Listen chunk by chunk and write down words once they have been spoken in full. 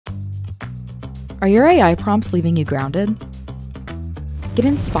Are your AI prompts leaving you grounded? Get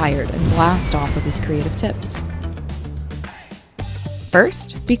inspired and blast off with these creative tips.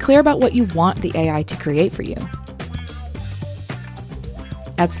 First, be clear about what you want the AI to create for you.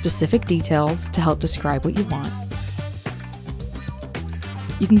 Add specific details to help describe what you want.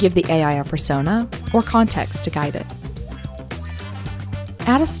 You can give the AI a persona or context to guide it.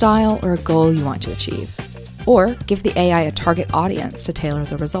 Add a style or a goal you want to achieve, or give the AI a target audience to tailor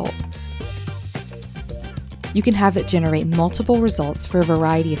the result. You can have it generate multiple results for a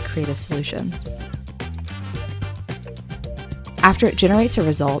variety of creative solutions. After it generates a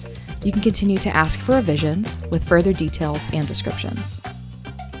result, you can continue to ask for revisions with further details and descriptions.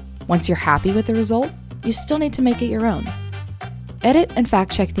 Once you're happy with the result, you still need to make it your own. Edit and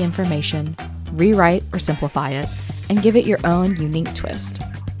fact-check the information, rewrite or simplify it, and give it your own unique twist.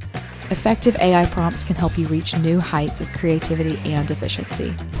 Effective AI prompts can help you reach new heights of creativity and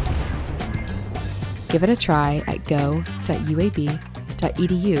efficiency. Give it a try at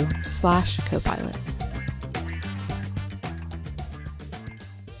go.uab.edu/copilot.